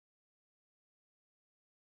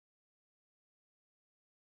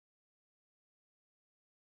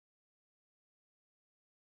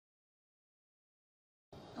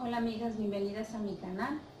Hola amigas, bienvenidas a mi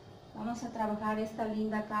canal. Vamos a trabajar esta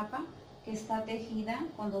linda capa que está tejida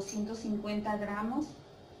con 250 gramos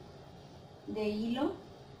de hilo.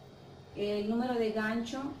 El número de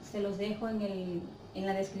gancho se los dejo en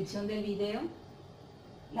la descripción del video.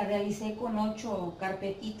 La realicé con 8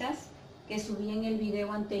 carpetitas que subí en el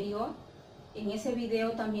video anterior. En ese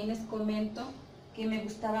video también les comento que me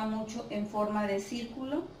gustaba mucho en forma de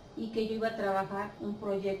círculo y que yo iba a trabajar un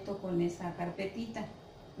proyecto con esa carpetita.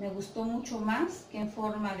 Me gustó mucho más que en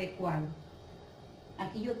forma de cuadro.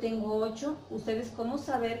 Aquí yo tengo 8. Ustedes, ¿cómo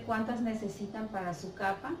saber cuántas necesitan para su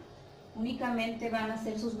capa? Únicamente van a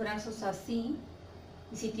hacer sus brazos así,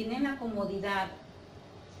 y si tienen la comodidad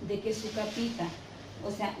de que su capita,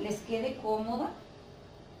 o sea, les quede cómoda,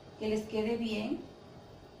 que les quede bien,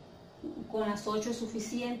 con las 8 es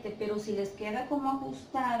suficiente, pero si les queda como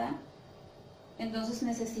ajustada, entonces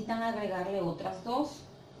necesitan agregarle otras 2.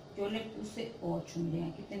 Yo le puse 8,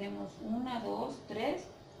 miren, aquí tenemos 1, 2, 3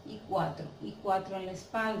 y 4 en la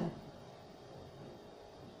espalda.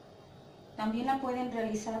 También la pueden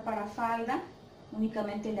realizar para falda,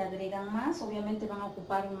 únicamente le agregan más, obviamente van a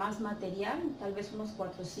ocupar más material, tal vez unos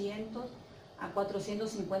 400 a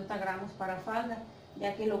 450 gramos para falda,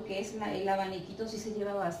 ya que lo que es el abaniquito sí se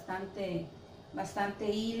lleva bastante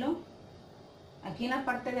hilo. Aquí en la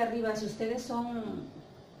parte de arriba, si ustedes son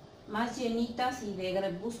más llenitas y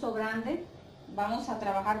de busto grande, vamos a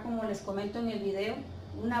trabajar, como les comento en el video,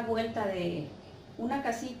 una vuelta de una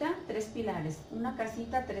casita, 3 pilares, una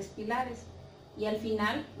casita, 3 pilares, y al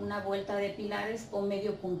final una vuelta de pilares o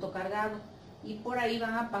medio punto cargado, y por ahí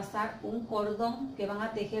van a pasar un cordón que van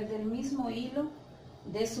a tejer del mismo hilo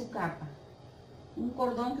de su capa, un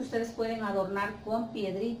cordón que ustedes pueden adornar con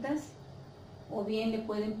piedritas o bien le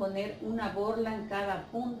pueden poner una borla en cada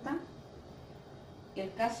punta.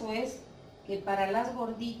 El caso es que para las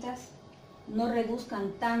gorditas no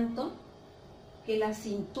reduzcan tanto que la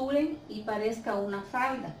cinturen y parezca una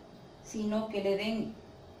falda, sino que le den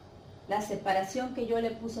la separación que yo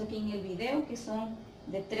le puse aquí en el video, que son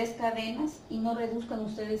de 3 cadenas, y no reduzcan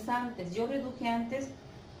ustedes antes. Yo reduje antes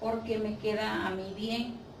porque me queda a mí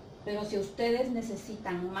bien, pero si ustedes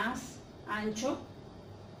necesitan más ancho,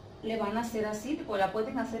 le van a hacer así, o la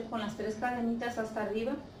pueden hacer con las 3 cadenitas hasta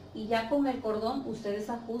arriba, y ya con el cordón ustedes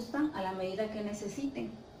ajustan a la medida que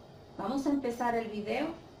necesiten. Vamos a empezar el video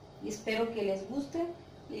y espero que les guste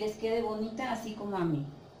y les quede bonita así como a mí.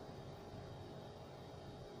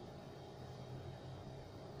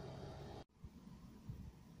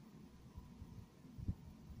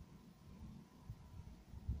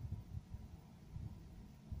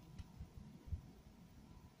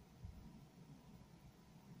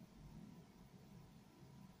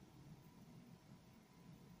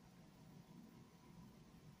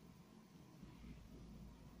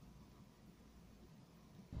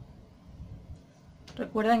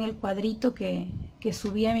 Recuerden el cuadrito que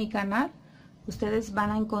subí a mi canal. Ustedes van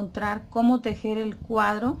a encontrar cómo tejer el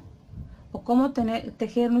cuadro o cómo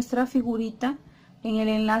tejer nuestra figurita en el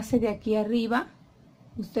enlace de aquí arriba.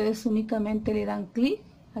 Ustedes únicamente le dan clic,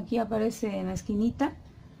 aquí aparece en la esquinita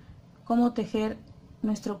cómo tejer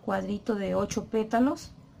nuestro cuadrito de 8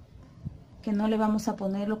 pétalos, que no le vamos a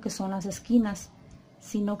poner lo que son las esquinas,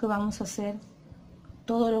 sino que vamos a hacer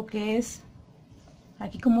todo lo que es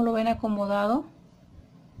aquí, como lo ven acomodado,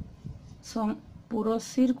 son puros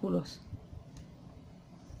círculos.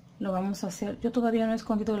 Lo vamos a hacer. Yo todavía no he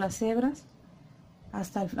escondido las hebras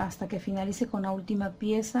hasta que finalice con la última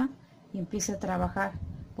pieza y empiece a trabajar.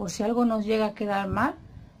 Por si algo nos llega a quedar mal,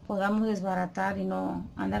 podamos desbaratar y no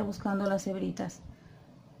andar buscando las hebritas.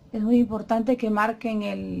 Es muy importante que marquen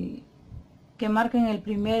el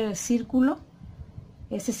primer círculo.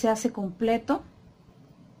 Ese se hace completo.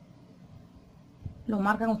 Lo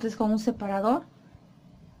marcan ustedes con un separador.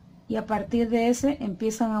 Y a partir de ese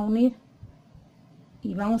empiezan a unir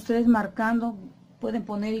y van ustedes marcando. Pueden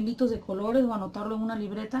poner hilitos de colores o anotarlo en una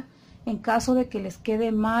libreta en caso de que les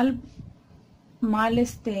quede mal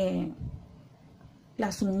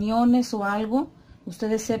las uniones o algo.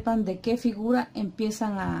 Ustedes sepan de qué figura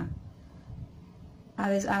empiezan a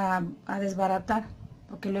desbaratar,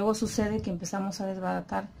 porque luego sucede que empezamos a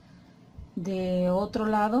desbaratar de otro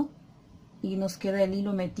lado y nos queda el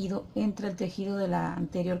hilo metido entre el tejido de la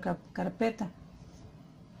anterior carpeta.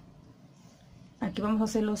 Aquí vamos a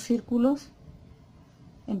hacer los círculos.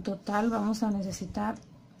 En total vamos a necesitar,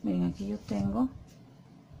 miren, aquí yo tengo,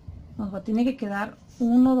 tiene que quedar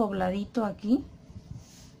uno dobladito aquí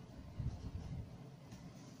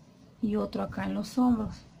y otro acá en los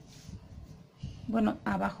hombros, bueno,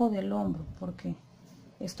 abajo del hombro, porque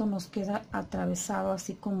esto nos queda atravesado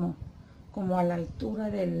así como a la altura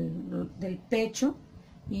del pecho,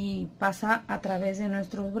 y pasa a través de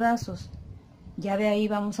nuestros brazos. Ya de ahí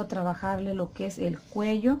vamos a trabajarle lo que es el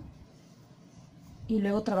cuello y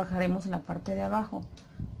luego trabajaremos la parte de abajo.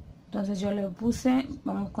 Entonces yo le puse,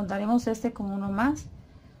 contaremos este como uno más,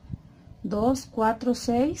 2, 4,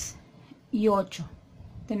 6 y 8.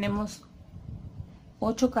 Tenemos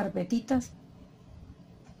 8 carpetitas.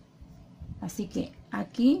 Así que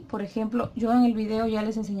aquí, por ejemplo, yo en el video ya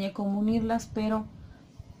les enseñé cómo unirlas, pero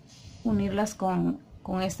unirlas con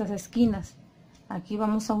estas esquinas. Aquí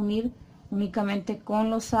vamos a unir únicamente con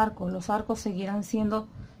los arcos. Los arcos seguirán siendo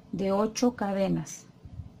de 8 cadenas,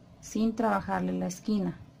 sin trabajarle la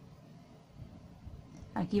esquina.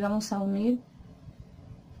 Aquí vamos a unir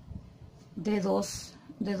de dos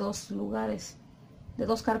lugares, de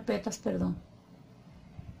 2 carpetas, perdón.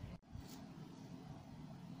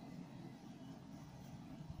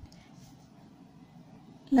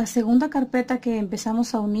 La segunda carpeta que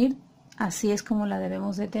empezamos a unir, así es como la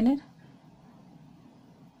debemos de tener.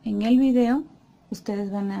 En el video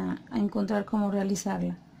ustedes van a encontrar cómo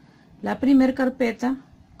realizarla. La primera carpeta,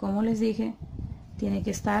 como les dije, tiene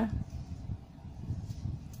que estar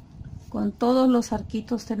con todos los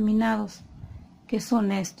arquitos terminados, que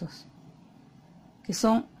son estos, que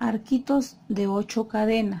son arquitos de 8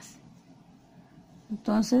 cadenas.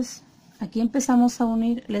 Entonces aquí empezamos a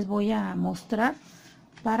unir. Les voy a mostrar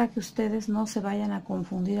para que ustedes no se vayan a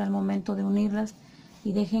confundir al momento de unirlas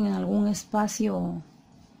y dejen en algún espacio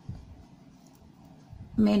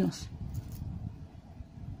menos.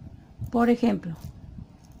 Por ejemplo,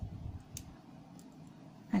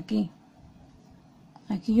 aquí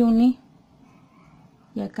yo uní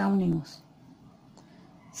y acá unimos.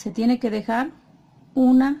 Se tiene que dejar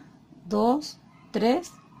 1, 2,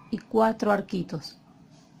 3 y 4 arquitos,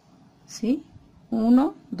 ¿sí?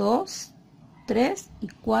 1, 2, 3 y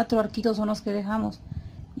 4 arquitos son los que dejamos.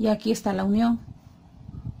 Y aquí está la unión.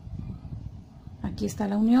 Aquí está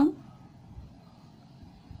la unión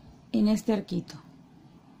en este arquito.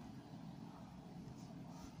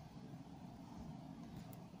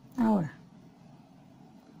 Ahora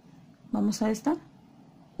vamos a esta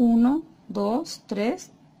 1, 2,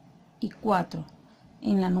 3 y 4.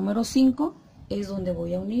 En la número 5 es donde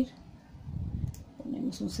voy a unir.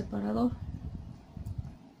 Ponemos un separador.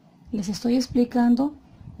 Les estoy explicando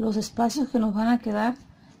los espacios que nos van a quedar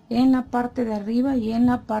en la parte de arriba y en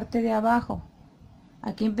la parte de abajo.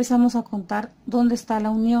 Aquí empezamos a contar dónde está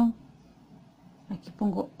la unión. Aquí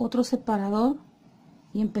pongo otro separador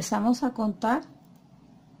y empezamos a contar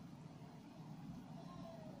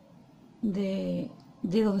de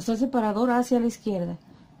donde está el separador hacia la izquierda.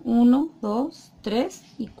 1, 2, 3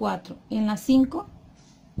 y 4. En la 5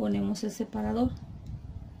 ponemos el separador.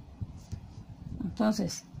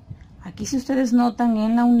 Entonces, aquí si ustedes notan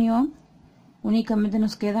en la unión, únicamente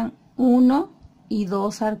nos quedan 1 y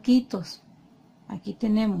 2 arquitos. Aquí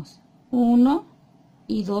tenemos 1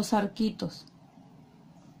 y 2 arquitos.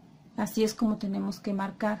 Así es como tenemos que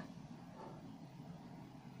marcar.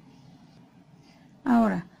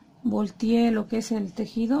 Ahora, volteé lo que es el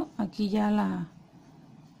tejido. Aquí ya la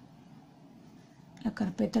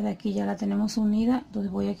carpeta de aquí ya la tenemos unida.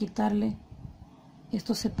 Entonces voy a quitarle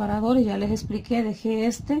estos separadores. Ya les expliqué, dejé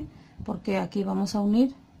este porque aquí vamos a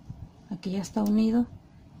unir. Aquí ya está unido.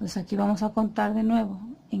 Entonces aquí vamos a contar de nuevo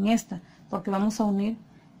en esta, porque vamos a unir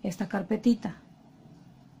esta carpetita.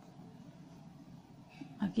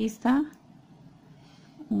 Aquí está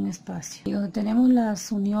un espacio. Y donde tenemos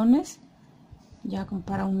las uniones, ya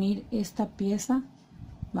para unir esta pieza,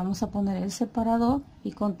 vamos a poner el separador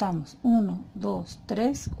y contamos 1, 2,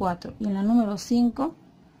 3, 4. Y en la número 5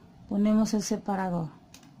 ponemos el separador.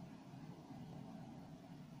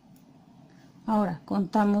 Ahora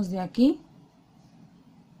contamos de aquí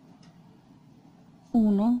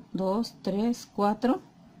 1, 2, 3, 4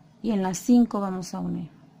 y en las 5 vamos a unir.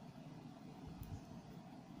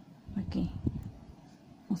 Aquí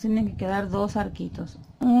nos tienen que quedar 2 arquitos,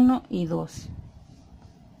 1 y 2.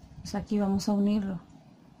 Pues aquí vamos a unirlo,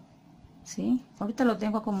 ¿sí? Ahorita lo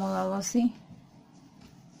tengo acomodado así.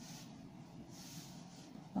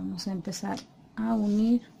 Vamos a empezar a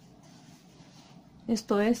unir.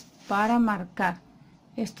 Esto es para marcar.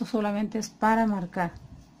 Esto solamente es para marcar.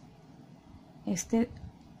 Este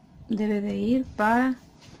debe de ir para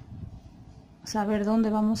saber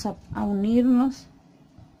dónde vamos a unirnos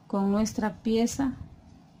con nuestra pieza.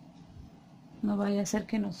 No vaya a ser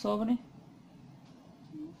que nos sobre,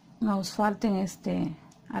 nos falten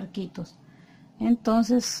arquitos.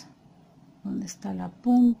 Entonces, ¿dónde está la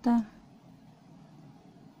punta?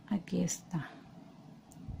 Aquí está.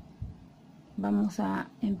 Vamos a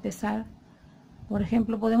empezar. Por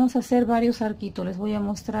ejemplo, podemos hacer varios arquitos. Les voy a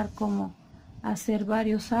mostrar cómo hacer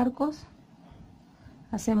varios arcos.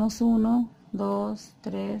 Hacemos 1, 2,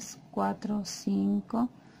 3, 4, 5,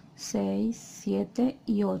 6, 7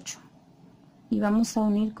 y 8. Y vamos a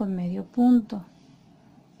unir con medio punto,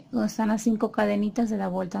 donde están las 5 cadenitas de la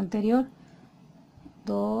vuelta anterior.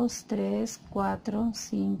 2, 3, 4,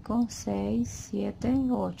 5, 6, 7,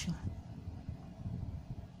 8.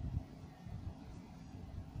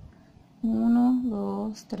 1,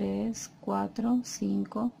 2, 3, 4,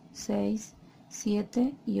 5, 6,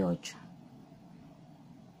 7 y 8.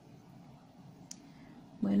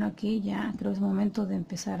 Bueno, aquí ya creo que es momento de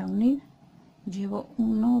empezar a unir. Llevo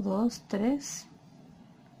 1, 2, 3.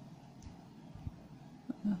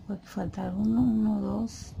 Me puede faltar 1,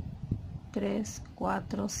 2, 3,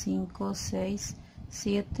 4, 5, 6,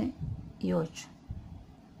 7 y 8.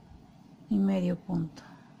 Y medio punto.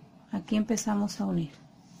 Aquí empezamos a unir.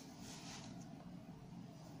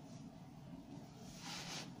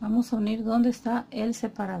 Vamos a unir donde está el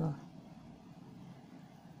separador.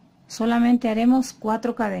 Solamente haremos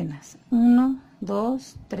 4 cadenas. 1,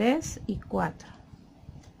 2, 3 y 4.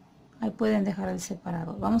 Ahí pueden dejar el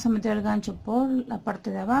separador. Vamos a meter el gancho por la parte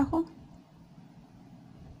de abajo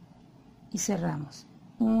y cerramos.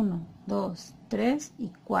 1, 2, 3 y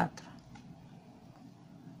 4.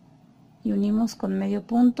 Y unimos con medio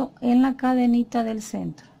punto en la cadenita del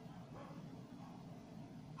centro.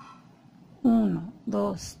 1,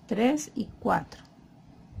 2, 3 y 4.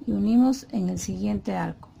 Y unimos en el siguiente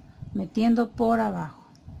arco, metiendo por abajo.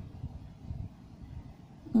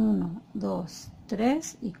 1, 2,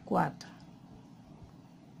 3 y 4.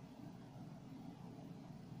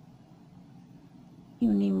 Y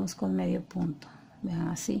unimos con medio punto. Vean,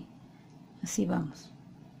 así vamos.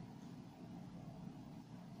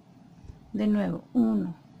 De nuevo,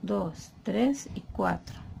 1, 2, 3 y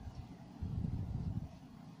 4.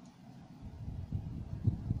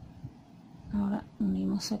 Ahora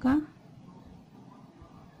unimos acá.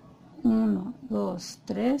 1, 2,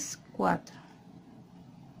 3, 4.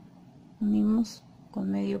 Unimos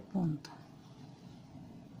con medio punto.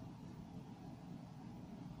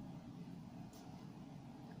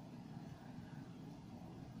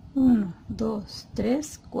 Uno, 2,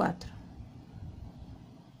 3, 4.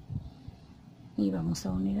 Y vamos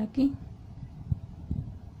a unir aquí.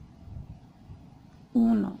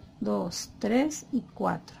 1, 2, 3 y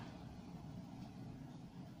 4.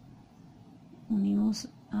 Unimos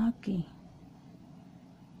aquí.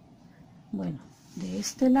 Bueno, de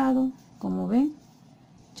este lado, como ven,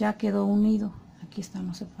 ya quedó unido. Aquí están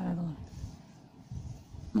los separadores.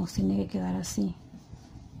 Nos tiene que quedar así.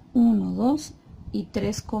 1, 2 y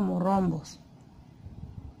 3 como rombos.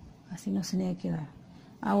 Así nos tiene que quedar.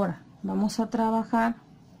 Ahora vamos a trabajar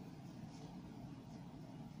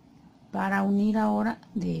para unir ahora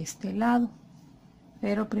de este lado.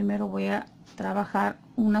 Pero primero voy a trabajar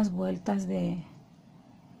unas vueltas de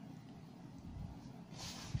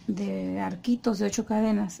arquitos de 8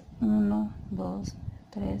 cadenas. 1, 2,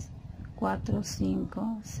 3, 4,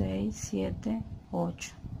 5, 6, 7,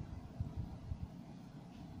 8.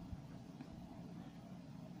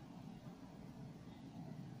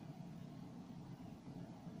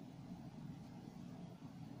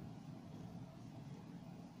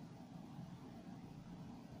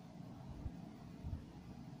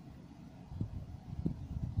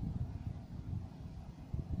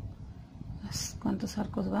 ¿Cuántos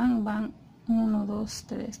arcos van? Van 1, 2,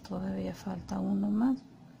 3, todavía falta uno más.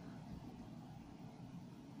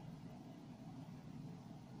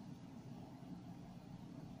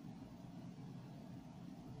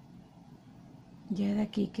 Ya de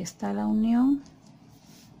aquí que está la unión.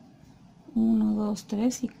 1, 2,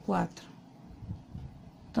 3 y 4.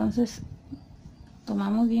 Entonces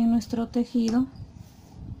tomamos bien nuestro tejido,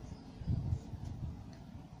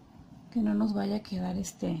 que no nos vaya a quedar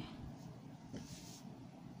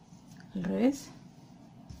al revés.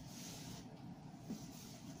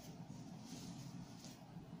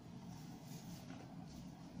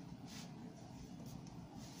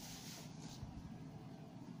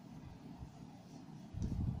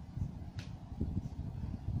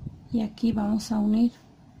 Y aquí vamos a unir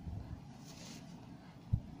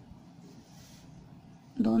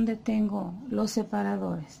donde tengo los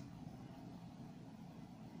separadores.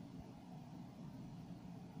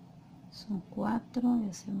 Son 4 y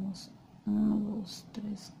hacemos 1, 2,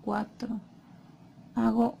 3, 4.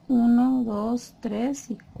 Hago 1, 2,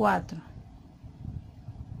 3 y 4.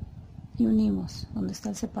 Y unimos donde está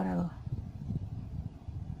el separador.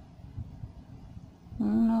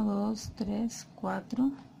 1, 2, 3,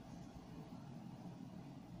 4.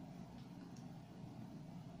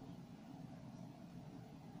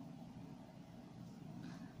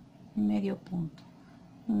 medio punto.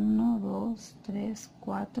 1, 2, 3,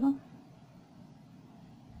 4.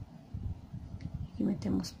 Aquí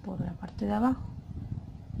metemos por la parte de abajo.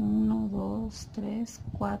 1, 2, 3,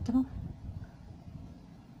 4.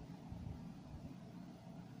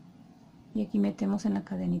 Y aquí metemos en la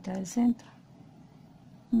cadenita del centro.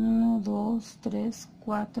 1, 2, 3,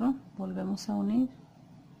 4. Volvemos a unir.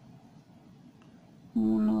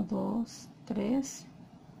 1, 2, 3,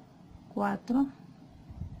 4.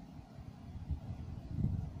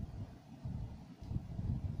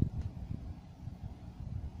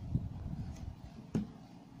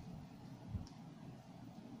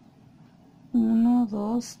 Uno,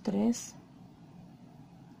 dos, tres,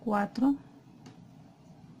 4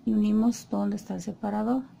 y unimos donde está el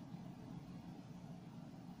separador.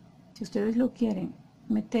 Si ustedes lo quieren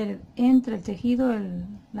meter entre el tejido,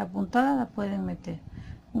 la puntada la pueden meter.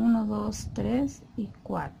 1, 2, 3 y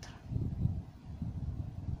 4.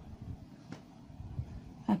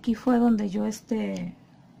 Aquí fue donde yo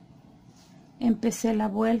empecé la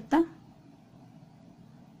vuelta.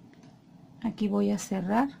 Aquí voy a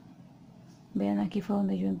cerrar. Vean, aquí fue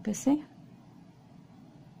donde yo empecé.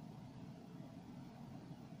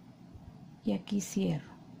 Y aquí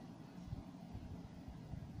cierro.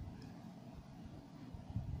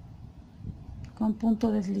 Con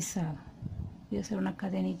punto deslizado. Voy a hacer una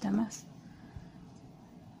cadenita más.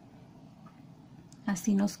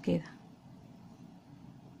 Así nos queda.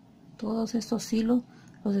 Todos estos hilos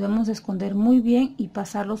los debemos de esconder muy bien y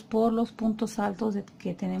pasarlos por los puntos altos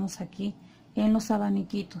que tenemos aquí en los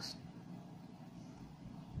abaniquitos.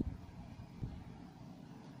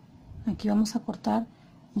 Aquí vamos a cortar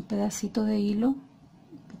un pedacito de hilo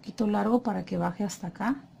un poquito largo para que baje hasta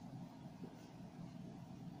acá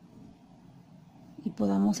y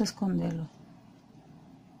podamos esconderlo.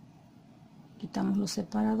 Quitamos los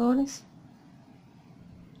separadores.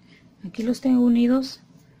 Aquí los tengo unidos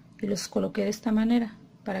y los coloqué de esta manera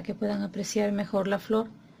para que puedan apreciar mejor la flor,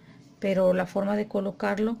 pero la forma de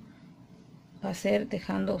colocarlo va a ser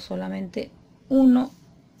dejando solamente uno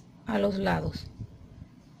a los lados.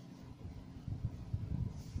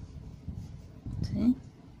 ¿Sí?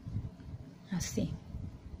 Así.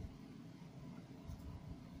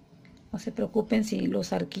 No se preocupen si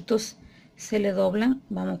los arquitos se le doblan.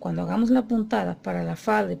 Vamos, cuando hagamos la puntada para la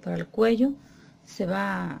falda y para el cuello, se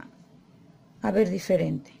va a ver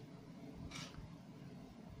diferente.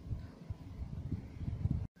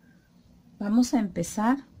 Vamos a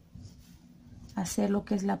empezar a hacer lo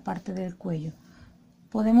que es la parte del cuello.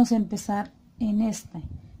 Podemos empezar en este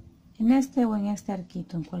o en este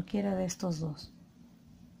arquito, en cualquiera de estos dos.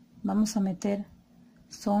 Vamos a meter,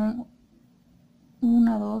 son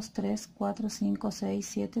 1, 2, 3, 4, 5, 6,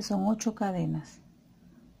 7, son 8 cadenas.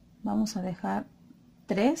 Vamos a dejar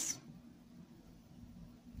 3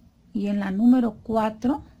 y en la número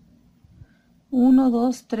 4, 1,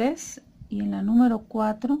 2, 3 y en la número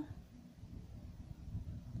 4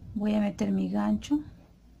 voy a meter mi gancho.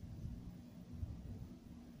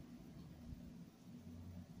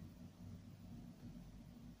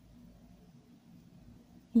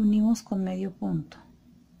 Y unimos con medio punto.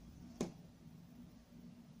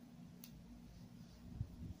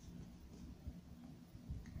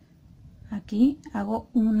 Aquí hago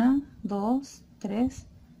 1, 2, 3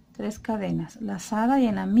 cadenas, lazada, y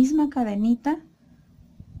en la misma cadenita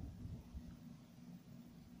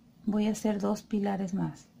voy a hacer 2 pilares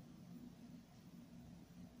más.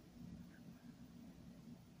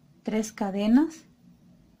 3 cadenas,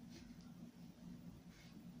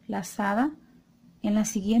 lazada. En la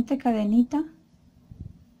siguiente cadenita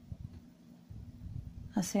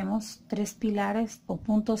hacemos 3 pilares o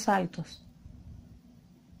puntos altos.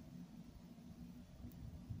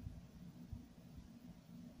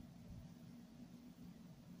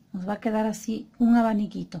 Nos va a quedar así un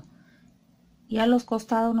abaniquito y a los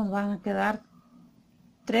costados nos van a quedar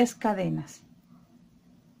 3 cadenas.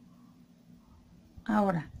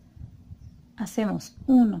 Ahora hacemos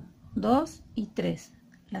 1, 2 y 3,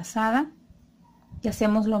 lazada, y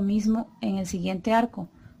hacemos lo mismo en el siguiente arco.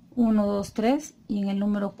 1, 2, 3 y en el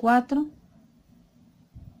número 4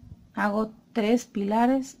 hago 3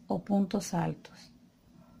 pilares o puntos altos.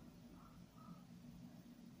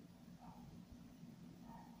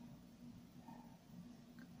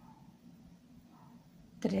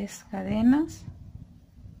 Tres cadenas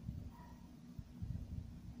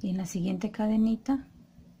y en la siguiente cadenita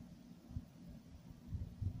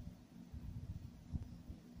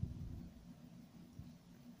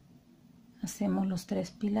hacemos los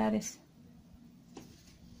 3 pilares.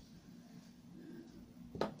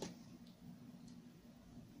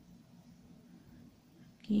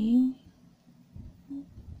 Aquí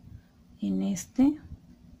este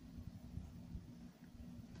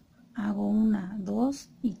hago 1,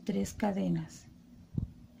 2 y 3 cadenas,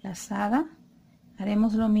 lazada,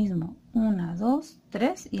 haremos lo mismo, 1, 2,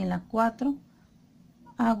 3 y en la 4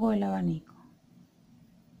 hago el abanico.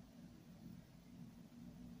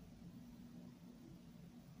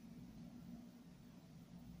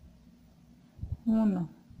 1,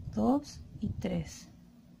 2 y 3.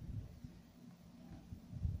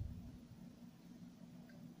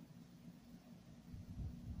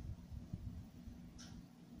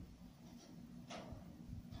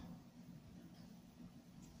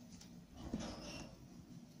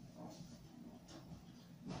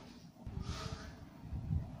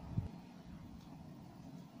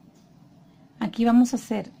 Aquí vamos a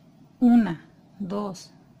hacer 1,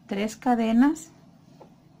 2, 3 cadenas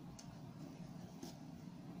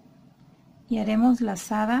y haremos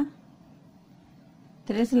lazada,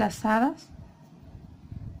 3 lazadas,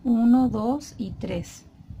 1, 2 y 3,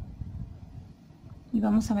 y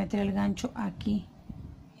vamos a meter el gancho aquí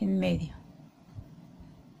en medio.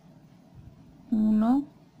 1,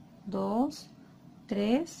 2,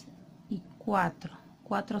 3 y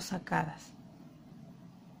 4 sacadas.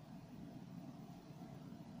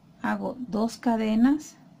 Hago 2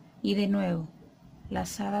 cadenas y de nuevo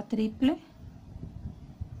lazada triple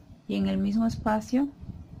y en el mismo espacio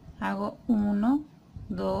hago 1,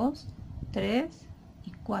 2, 3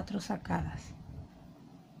 y 4 sacadas.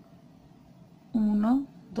 1,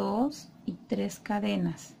 2 y 3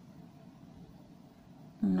 cadenas,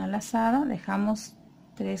 una lazada, dejamos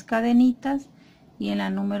 3 cadenitas y en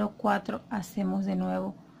la número 4 hacemos de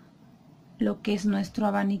nuevo lo que es nuestro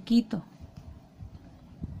abaniquito.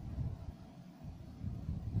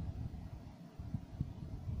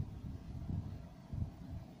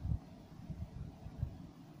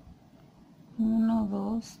 Uno,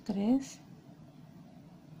 2, 3,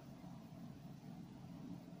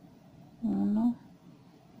 1,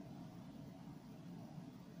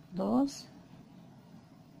 2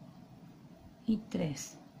 y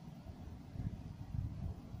 3.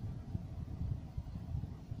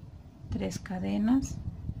 3 cadenas.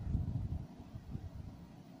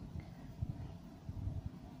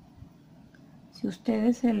 Si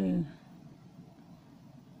ustedes el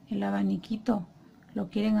abaniquito lo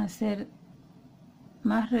quieren hacer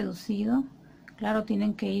más reducido, claro,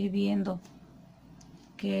 tienen que ir viendo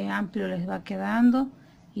qué amplio les va quedando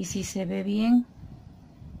y si se ve bien,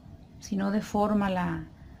 si no deforma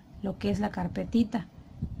lo que es la carpetita.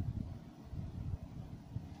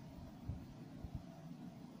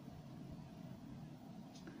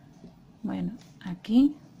 Bueno,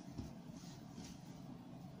 aquí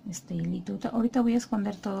este hilito, ahorita voy a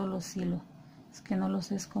esconder todos los hilos, es que no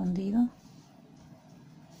los he escondido.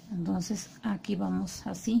 Entonces aquí vamos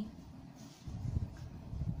así.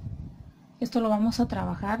 Esto lo vamos a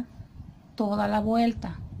trabajar toda la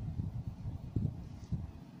vuelta.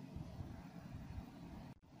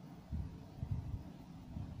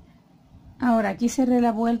 Ahora aquí cerré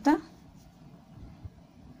la vuelta.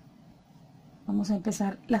 Vamos a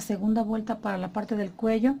empezar la segunda vuelta para la parte del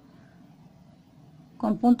cuello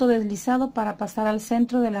con punto deslizado para pasar al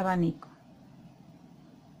centro del abanico.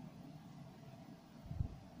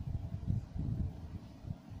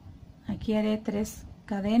 Aquí haré 3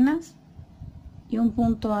 cadenas y un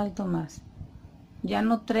punto alto más, ya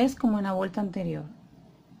no 3 como en la vuelta anterior.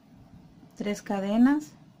 3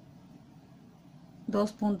 cadenas,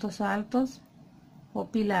 2 puntos altos o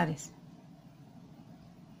pilares,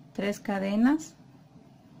 3 cadenas,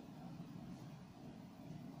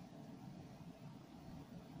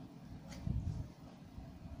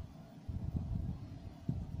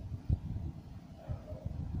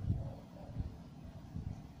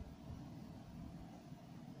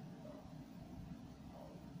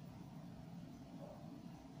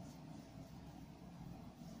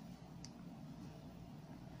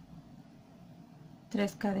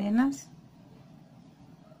 tres cadenas,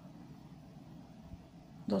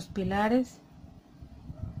 2 pilares,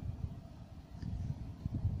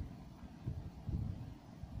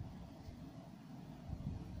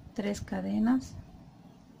 tres cadenas,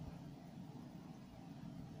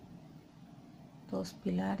 2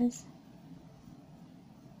 pilares,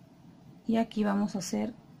 y aquí vamos a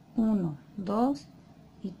hacer 1, 2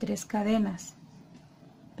 y 3 cadenas,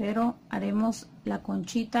 pero haremos la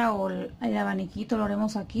conchita o el abaniquito lo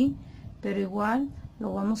haremos aquí, pero igual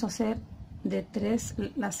lo vamos a hacer de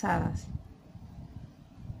 3 lazadas.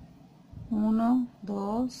 1,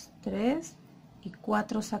 2, 3 y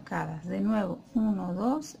 4 sacadas. De nuevo 1,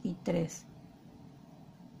 2 y 3.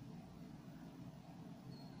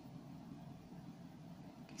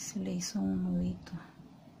 Aquí se le hizo un nudito.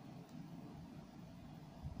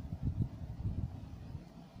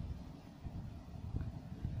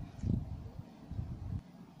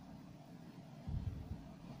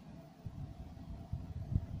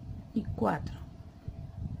 4.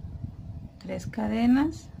 3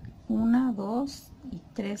 cadenas, 1, 2 y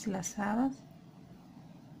 3 lazadas,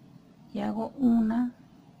 y hago 1,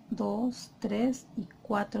 2, 3 y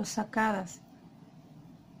 4 sacadas.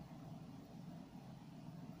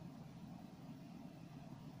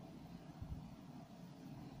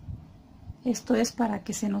 Esto es para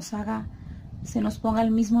que se nos ponga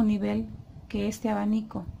al mismo nivel que este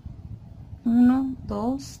abanico. 1,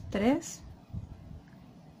 2, 3,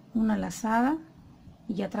 una lazada,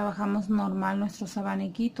 y ya trabajamos normal nuestros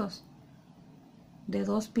abaniquitos de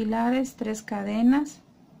 2 pilares, 3 cadenas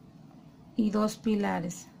y 2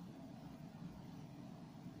 pilares.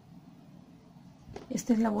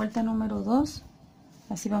 Esta es la vuelta número 2.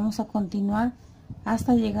 Así vamos a continuar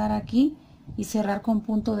hasta llegar aquí y cerrar con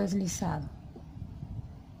punto deslizado.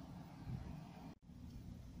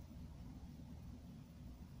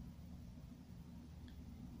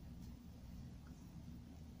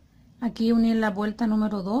 Aquí uní la vuelta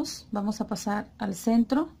número 2, vamos a pasar al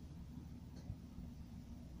centro.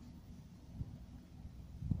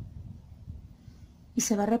 Y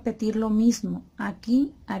se va a repetir lo mismo.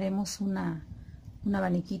 Aquí haremos un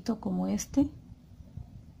abaniquito como este.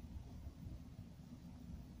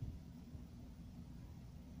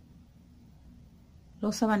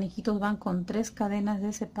 Los abaniquitos van con 3 cadenas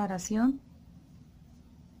de separación.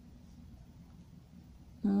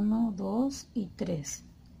 1, 2 y 3.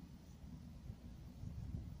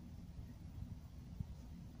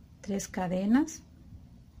 3 cadenas.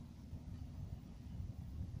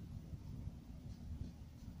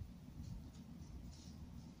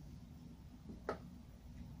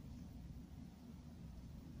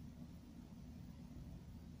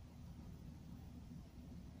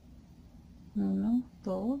 Uno,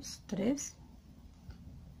 2, 3.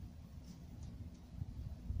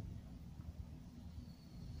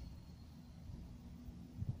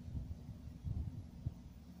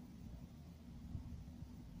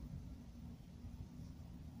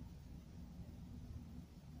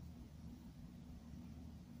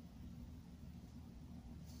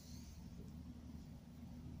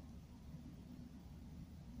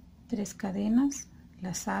 Tres cadenas,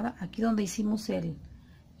 lazada. Aquí donde hicimos el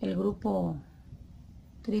grupo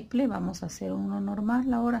triple, vamos a hacer uno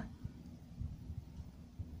normal ahora.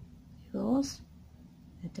 2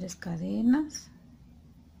 de 3 cadenas.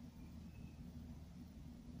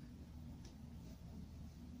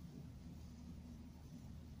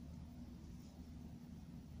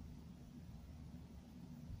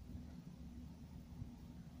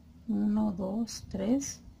 Uno, 2,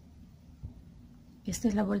 3. Esta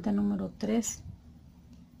es la vuelta número 3.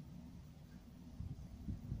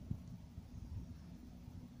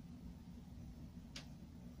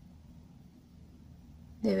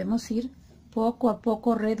 Debemos ir poco a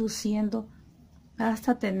poco reduciendo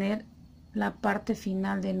hasta tener la parte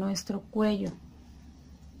final de nuestro cuello.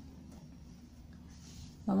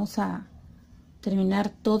 Vamos a terminar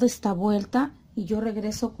toda esta vuelta y yo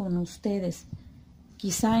regreso con ustedes.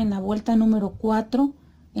 Quizá en la vuelta número 4,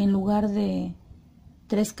 en lugar de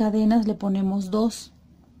 3 cadenas le ponemos 2,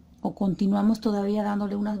 o continuamos todavía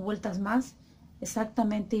dándole unas vueltas más,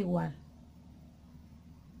 exactamente igual.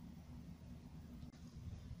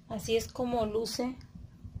 Así es como luce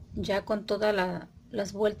ya con todas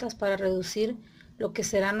las vueltas para reducir lo que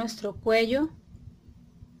será nuestro cuello.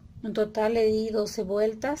 En total le di 12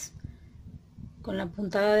 vueltas con la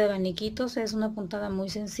puntada de abaniquitos. Es una puntada muy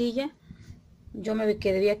sencilla. Yo me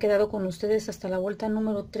había quedado con ustedes hasta la vuelta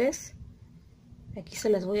número 3. Aquí se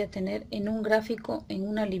las voy a tener en un gráfico, en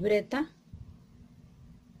una libreta.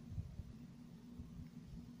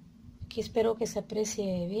 Aquí espero que se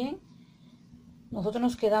aprecie bien. Nosotros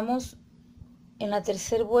nos quedamos en la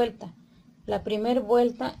tercera vuelta. La primera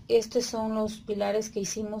vuelta, estos son los pilares que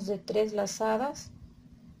hicimos de 3 lazadas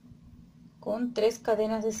con 3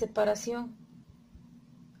 cadenas de separación.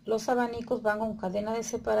 Los abanicos van con cadena de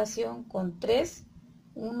separación con 3,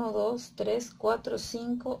 1, 2, 3, 4,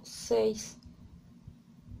 5, 6.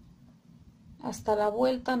 Hasta la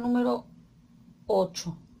vuelta número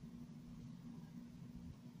 8.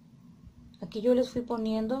 Aquí yo les fui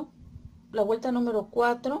poniendo la vuelta número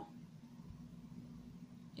 4.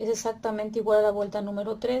 Es exactamente igual a la vuelta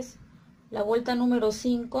número 3. La vuelta número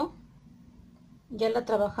 5 ya la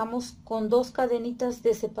trabajamos con 2 cadenitas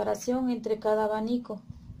de separación entre cada abanico.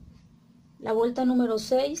 La vuelta número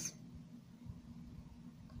 6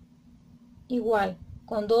 igual,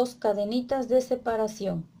 con 2 cadenitas de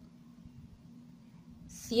separación.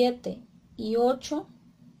 7 y 8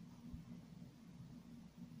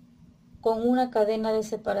 con una cadena de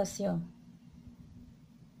separación.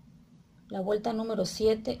 La vuelta número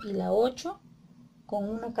 7 y la 8 con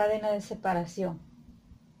una cadena de separación.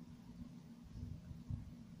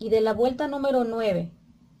 Y de la vuelta número 9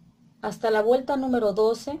 hasta la vuelta número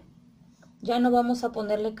 12 ya no vamos a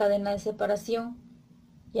ponerle cadena de separación,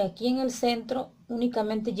 y aquí en el centro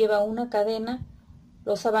únicamente lleva una cadena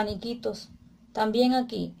los abaniquitos. También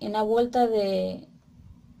aquí en la vuelta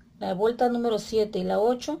número 7 y la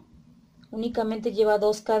 8 únicamente lleva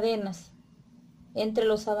 2 cadenas entre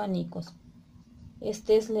los abanicos.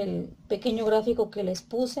 Este es el pequeño gráfico que les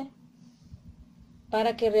puse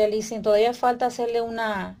para que realicen. Todavía falta hacerle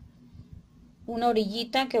una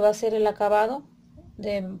orillita que va a ser el acabado.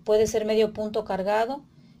 Puede ser medio punto cargado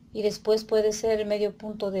y después puede ser medio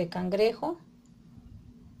punto de cangrejo.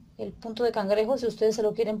 El punto de cangrejo, si ustedes se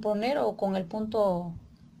lo quieren poner, o con el punto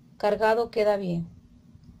cargado, queda bien.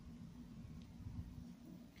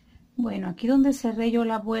 Bueno, aquí donde cerré yo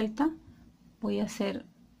la vuelta voy a hacer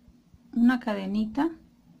una cadenita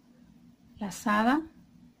lazada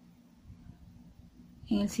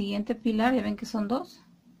en el siguiente pilar. Ya ven que son 2.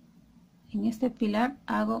 En este pilar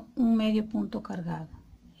hago un medio punto cargado,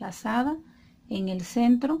 lazada. En el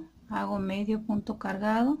centro hago medio punto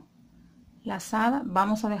cargado, lazada.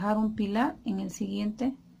 Vamos a dejar un pilar en el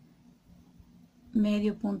siguiente,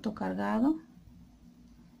 medio punto cargado.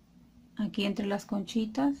 Aquí entre las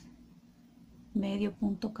conchitas, medio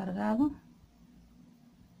punto cargado.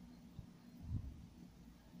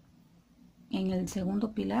 En el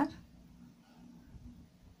segundo pilar,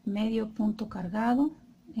 medio punto cargado.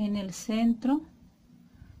 En el centro,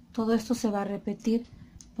 todo esto se va a repetir.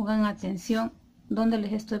 Pongan atención donde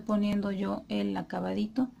les estoy poniendo yo el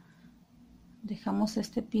acabadito. Dejamos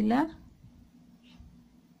este pilar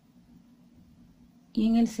y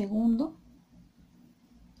en el segundo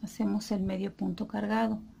hacemos el medio punto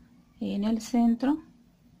cargado. En el centro,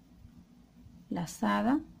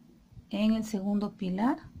 lazada. En el segundo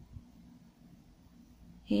pilar,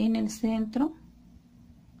 en el centro.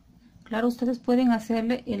 Claro, ustedes pueden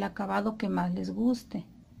hacerle el acabado que más les guste.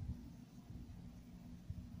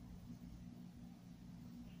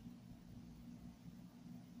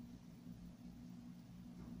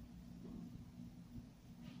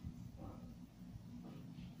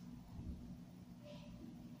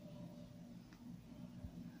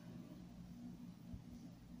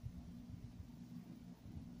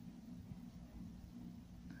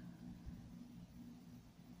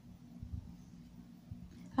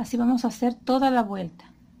 Así vamos a hacer toda la vuelta.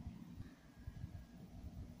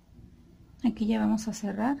 Aquí ya vamos a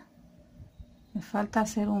cerrar. Me falta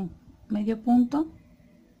hacer un medio punto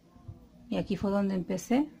y aquí fue donde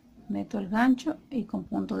empecé. Meto el gancho y con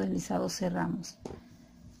punto deslizado cerramos.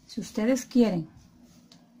 Si ustedes quieren,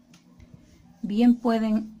 bien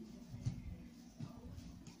pueden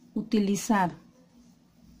utilizar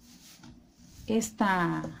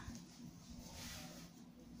esta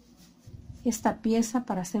pieza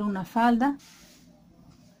para hacer una falda.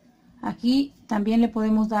 Aquí también le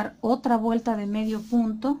podemos dar otra vuelta de medio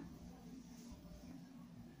punto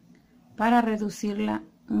para reducirla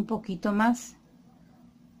un poquito más,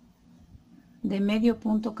 de medio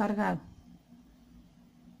punto cargado.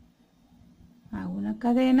 Hago una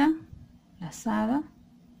cadena lazada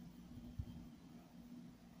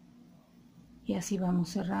y así vamos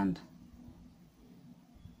cerrando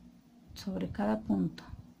sobre cada punto.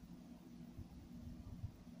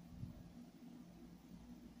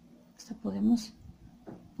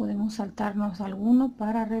 Podemos saltarnos alguno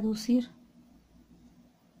para reducir.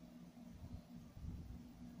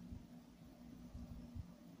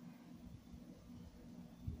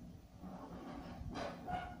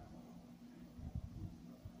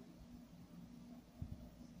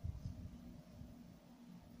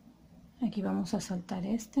 Aquí vamos a saltar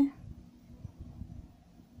este.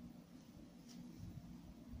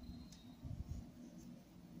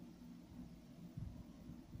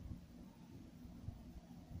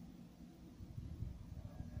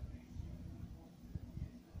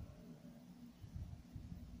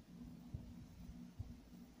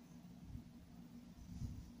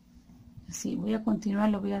 Así voy a continuar,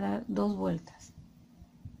 le voy a dar 2 vueltas.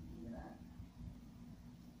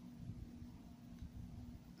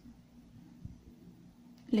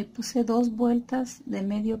 Le puse 2 vueltas de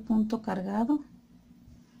medio punto cargado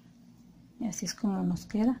y así es como nos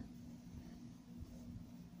queda.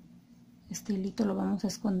 Este hilito lo vamos a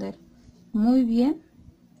esconder muy bien.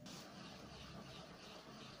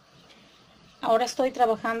 Ahora estoy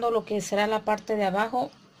trabajando lo que será la parte de abajo.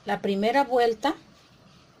 La primera vuelta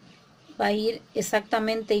va a ir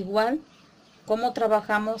exactamente igual como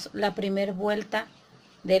trabajamos la primera vuelta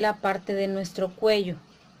de la parte de nuestro cuello.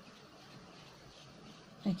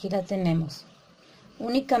 Aquí la tenemos.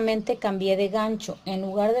 únicamente cambié de gancho. En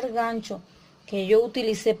lugar del gancho que yo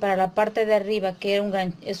utilicé para la parte de arriba, que era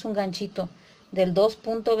es un ganchito del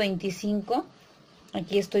 2.25,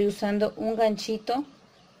 aquí estoy usando un ganchito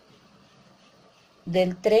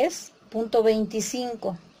del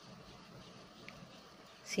 3.25.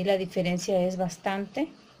 Sí, la diferencia es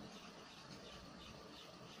bastante.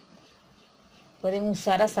 Pueden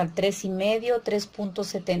usar hasta el 3.5,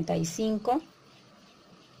 3.75.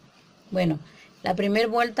 Bueno, la primera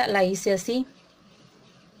vuelta la hice así.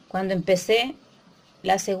 Cuando empecé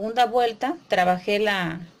la segunda vuelta, trabajé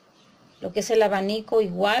lo que es el abanico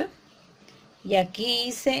igual. Y aquí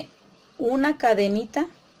hice una cadenita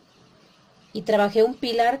y trabajé un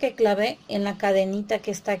pilar que clavé en la cadenita que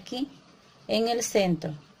está aquí en el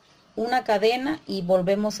centro. Una cadena y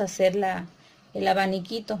volvemos a hacer el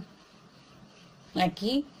abaniquito.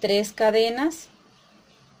 Aquí 3 cadenas,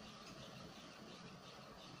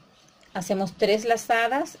 hacemos 3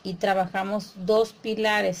 lazadas y trabajamos 2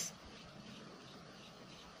 pilares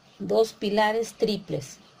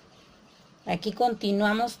triples. Aquí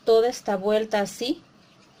continuamos toda esta vuelta así,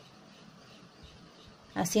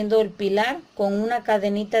 haciendo el pilar con una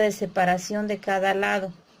cadenita de separación de cada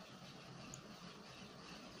lado.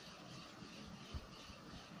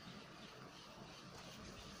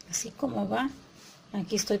 Así como va.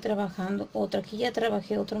 Aquí estoy trabajando otro, aquí ya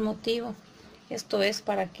trabajé otro motivo. Esto es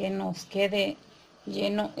para que nos quede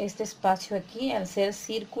lleno este espacio aquí. Al ser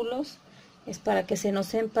círculos es para que se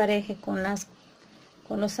nos empareje con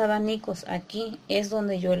los abanicos. Aquí es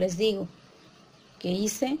donde yo les digo que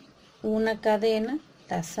hice una cadena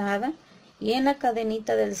lazada y en la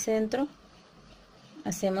cadenita del centro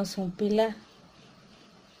hacemos un pilar,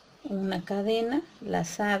 una cadena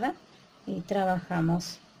lazada y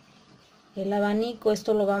trabajamos el abanico.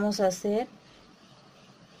 Esto lo vamos a hacer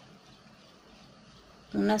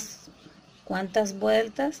unas cuantas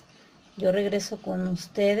vueltas. Yo regreso con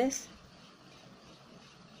ustedes.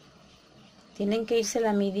 Tienen que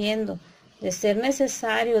írsela midiendo. De ser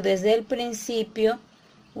necesario desde el principio,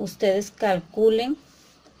 ustedes calculen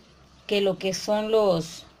que lo que son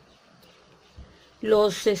los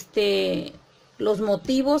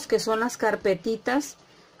motivos, que son las carpetitas,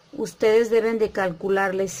 ustedes deben de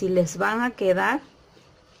calcularles si les van a quedar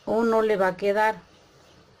o no le va a quedar.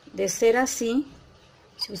 De ser así,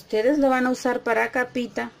 si ustedes lo van a usar para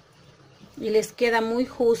capita y les queda muy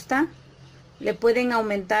justa, le pueden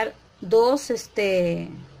aumentar dos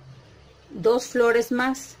flores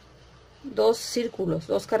más, 2 círculos,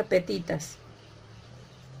 2 carpetitas.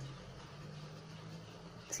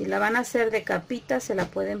 Si la van a hacer de capita, se la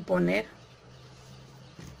pueden poner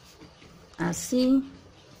así.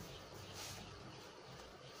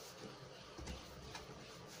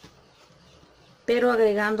 Pero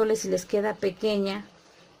agregándole, si les queda pequeña,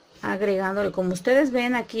 agregándole, como ustedes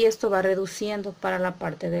ven aquí, esto va reduciendo para la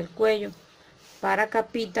parte del cuello. Para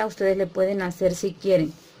capita ustedes le pueden hacer, si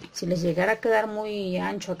quieren, si les llegara a quedar muy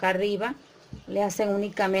ancho acá arriba, le hacen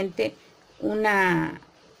únicamente una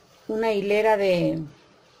hilera de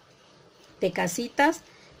casitas,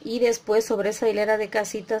 y después sobre esa hilera de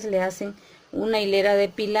casitas le hacen una hilera de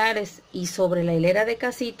pilares, y sobre la hilera de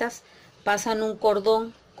casitas pasan un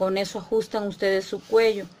cordón. Con eso ajustan ustedes su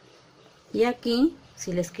cuello. Y aquí,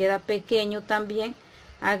 si les queda pequeño también,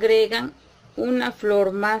 agregan una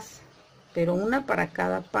flor más, pero una para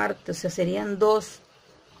cada parte, o sea, serían 2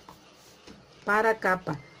 para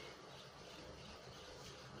capa.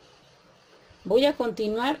 Voy a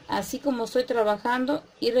continuar así como estoy trabajando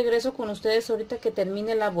y regreso con ustedes ahorita que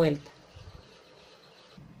termine la vuelta.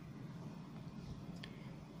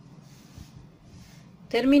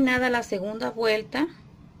 Terminada la segunda vuelta,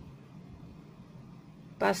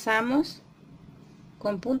 pasamos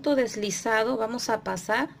con punto deslizado, vamos a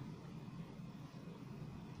pasar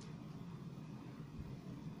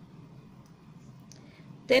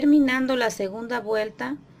terminando la segunda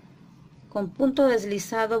vuelta con punto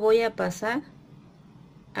deslizado. Voy a pasar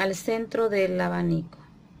al centro del abanico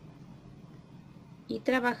y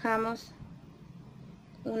trabajamos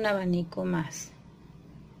un abanico más.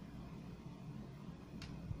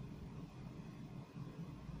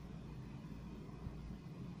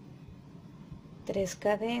 Tres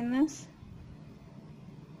cadenas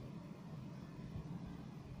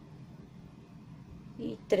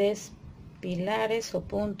y 3 pilares o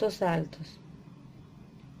puntos altos.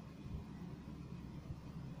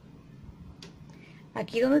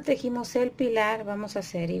 Aquí donde tejimos el pilar vamos a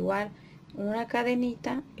hacer igual una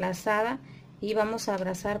cadenita lazada y vamos a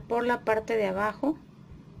abrazar por la parte de abajo,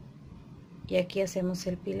 y aquí hacemos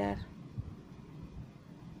el pilar,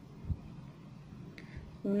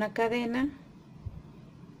 una cadena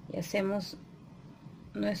y hacemos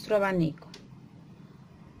nuestro abanico.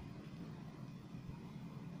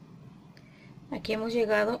 Aquí hemos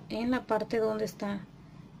llegado en la parte donde está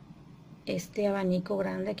este abanico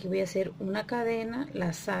grande. Aquí voy a hacer una cadena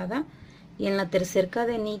lazada y en la tercera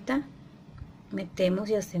cadenita metemos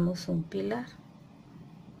y hacemos un pilar,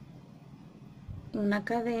 una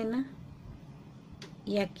cadena,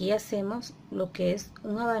 y aquí hacemos lo que es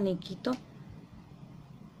un abaniquito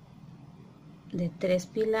de 3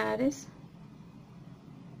 pilares,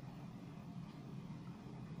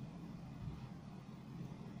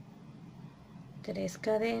 tres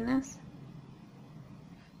cadenas,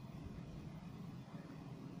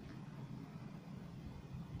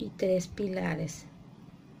 y 3 pilares,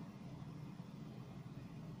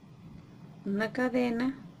 una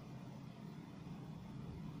cadena,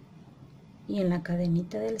 y en la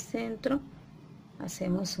cadenita del centro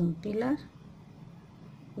hacemos un pilar,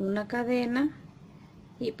 una cadena,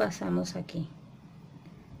 y pasamos aquí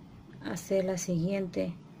a hacer el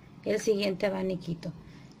siguiente abaniquito.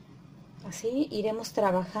 Así iremos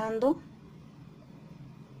trabajando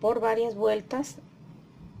por varias vueltas,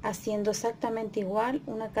 haciendo exactamente igual,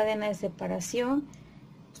 una cadena de separación.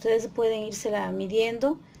 Ustedes pueden írsela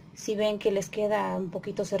midiendo. Si ven que les queda un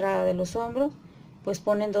poquito cerrada de los hombros, pues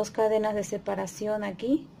ponen 2 cadenas de separación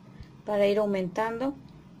aquí para ir aumentando,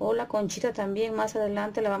 o la conchita también más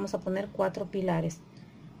adelante la vamos a poner 4 pilares.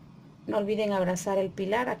 No olviden abrazar el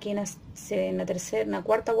pilar. Aquí en la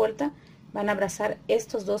cuarta vuelta van a abrazar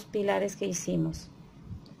estos 2 pilares que hicimos,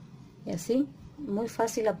 y así, muy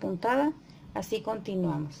fácil la puntada. Así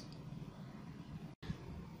continuamos.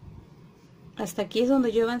 Hasta aquí es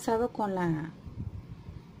donde yo he avanzado con la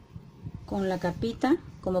capita.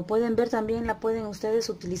 Como pueden ver, también la pueden ustedes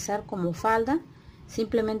utilizar como falda.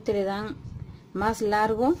 Simplemente le dan más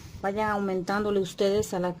largo, vayan aumentándole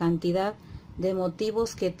ustedes a la cantidad de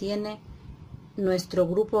motivos que tiene nuestro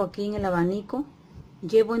grupo aquí en el abanico.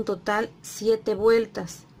 Llevo en total 7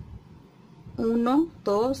 vueltas, 1,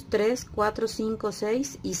 2, 3, 4, 5,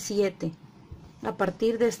 6 y 7. A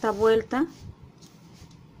partir de esta vuelta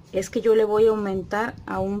es que yo le voy a aumentar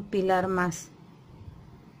a un pilar más.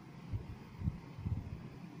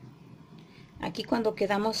 Aquí cuando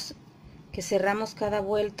quedamos que cerramos cada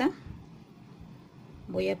vuelta,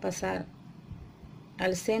 voy a pasar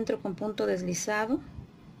al centro con punto deslizado,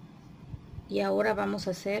 y ahora vamos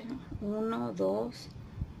a hacer 1, 2,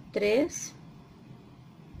 3,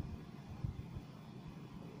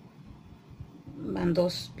 van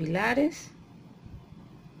 2 pilares,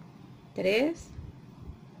 3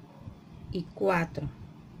 y 4,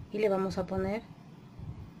 y le vamos a poner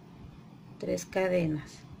 3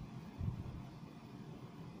 cadenas,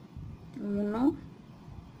 1,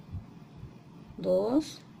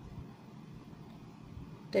 2,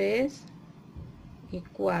 3 y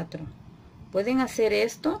 4. Pueden hacer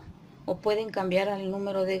esto o pueden cambiar al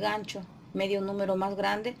número de gancho, medio número más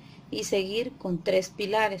grande, y seguir con 3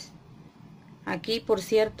 pilares. Aquí, por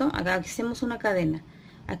cierto, hacemos una cadena.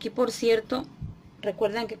 Aquí, por cierto,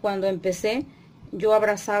 recuerden que cuando empecé yo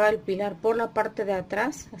abrazaba el pilar por la parte de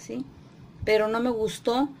atrás, así, pero no me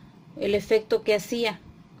gustó el efecto que hacía.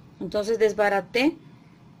 Entonces desbaraté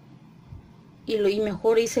y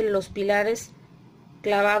mejor hice los pilares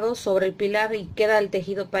clavados sobre el pilar y queda el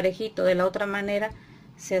tejido parejito. De la otra manera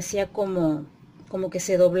se hacía como que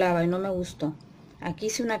se doblaba y no me gustó. Aquí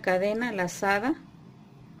hice una cadena lazada,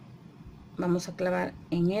 vamos a clavar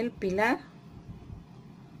en el pilar,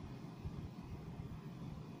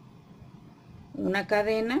 una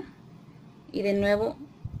cadena, y de nuevo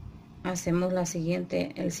hacemos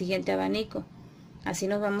el siguiente abanico. Así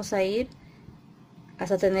nos vamos a ir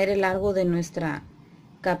hasta tener el largo de nuestra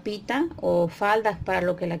capita o falda, para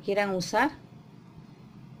lo que la quieran usar.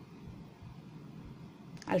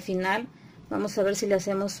 Al final vamos a ver si le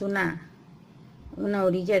hacemos una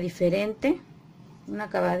orilla diferente, un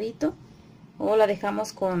acabadito, o la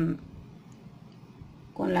dejamos con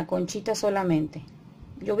la conchita solamente.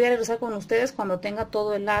 Yo voy a regresar con ustedes cuando tenga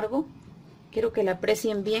todo el largo. Quiero que la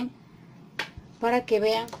aprecien bien para que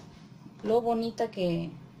vean lo bonita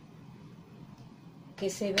que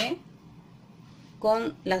se ve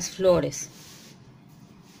con las flores.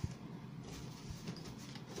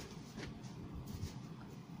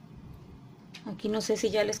 Aquí no sé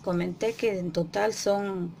si ya les comenté que en total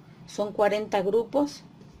son 40 grupos.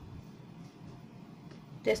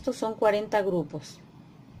 De estos son 40 grupos.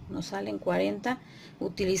 Nos salen 40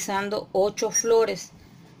 utilizando 8 flores.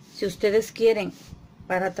 Si ustedes quieren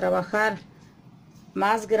para trabajar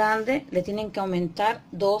más grande, le tienen que aumentar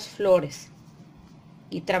 2 flores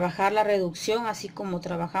y trabajar la reducción así como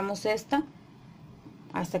trabajamos esta,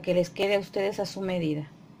 hasta que les quede a ustedes a su medida.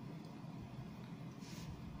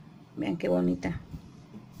 Vean qué bonita.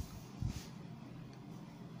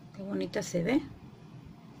 Qué bonita se ve.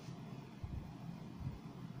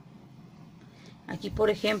 Aquí, por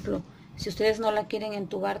ejemplo, si ustedes no la quieren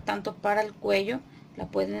entubar tanto para el cuello, la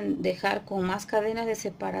pueden dejar con más cadenas de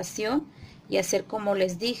separación y hacer, como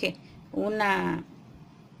les dije, una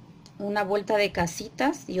vuelta de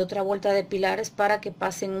casitas y otra vuelta de pilares para que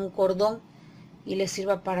pasen un cordón y les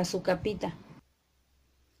sirva para su capita.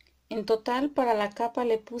 En total, para la capa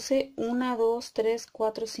le puse 1, 2, 3,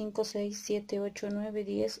 4, 5, 6, 7, 8, 9,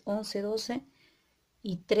 10, 11, 12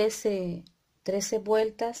 y 13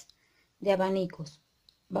 vueltas de abanicos.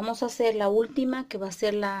 Vamos a hacer la última, que va a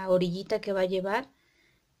ser la orillita que va a llevar.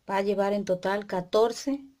 Va a llevar en total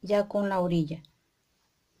 14 ya con la orilla.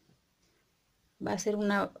 Va a ser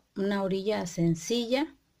una orilla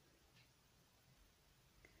sencilla.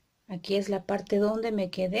 Aquí es la parte donde me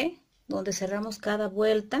quedé, donde cerramos cada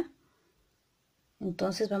vuelta.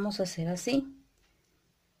 Entonces vamos a hacer así.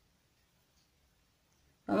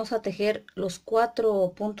 Vamos a tejer los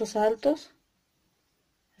 4 puntos altos.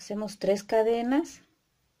 Hacemos 3 cadenas.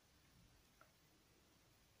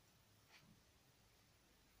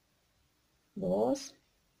 Dos,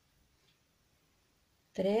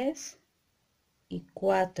 3 y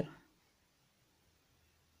 4.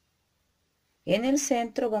 En el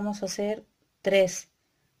centro vamos a hacer 3.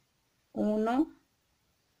 1,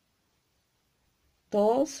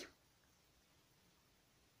 2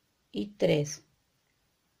 y 3.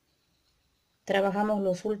 Trabajamos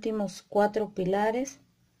los últimos 4 pilares,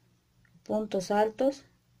 puntos altos.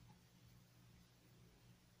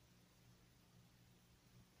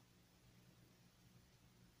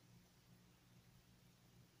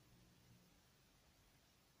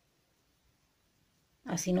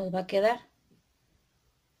 Así nos va a quedar.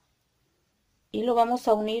 Y lo vamos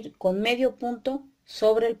a unir con medio punto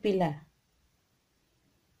sobre el pilar.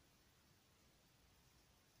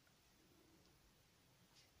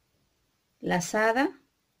 Lazada,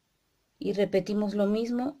 y repetimos lo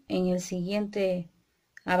mismo en el siguiente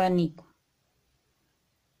abanico.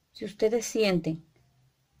 Si ustedes sienten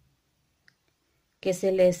que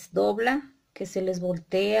se les dobla, que se les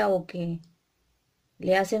voltea o que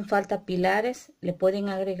le hacen falta pilares, le pueden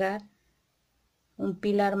agregar un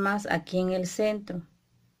pilar más aquí en el centro.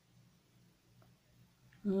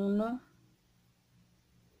 1,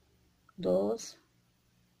 2,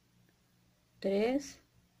 3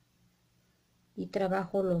 y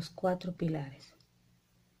trabajo los 4 pilares.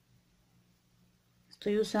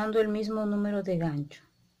 Estoy usando el mismo número de gancho.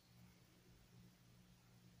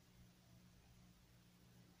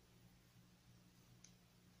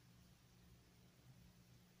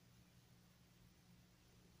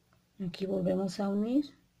 Aquí volvemos a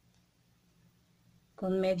unir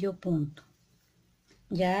con medio punto.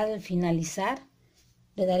 Ya al finalizar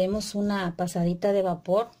le daremos una pasadita de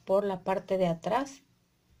vapor por la parte de atrás.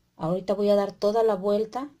 Ahorita voy a dar toda la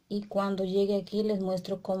vuelta y cuando llegue aquí les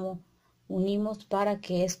muestro cómo unimos para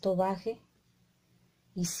que esto baje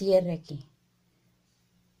y cierre aquí.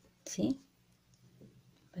 ¿Sí?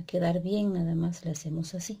 Va a quedar bien, nada más le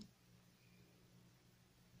hacemos así.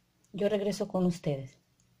 Yo regreso con ustedes.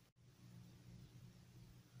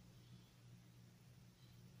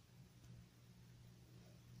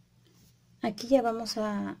 Aquí ya vamos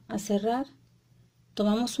a cerrar.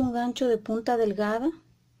 Tomamos un gancho de punta delgada.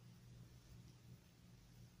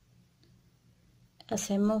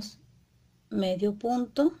 Hacemos medio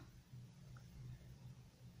punto.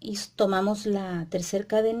 Y tomamos la tercera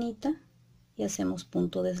cadenita y hacemos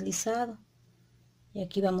punto deslizado. Y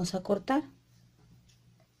aquí vamos a cortar.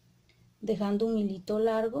 Dejando un hilito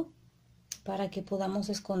largo para que podamos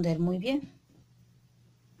esconder muy bien.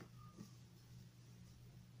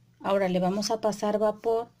 Ahora le vamos a pasar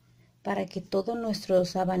vapor para que todos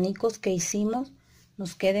nuestros abanicos que hicimos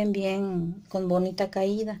nos queden bien con bonita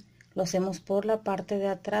caída. Lo hacemos por la parte de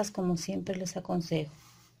atrás, como siempre les aconsejo.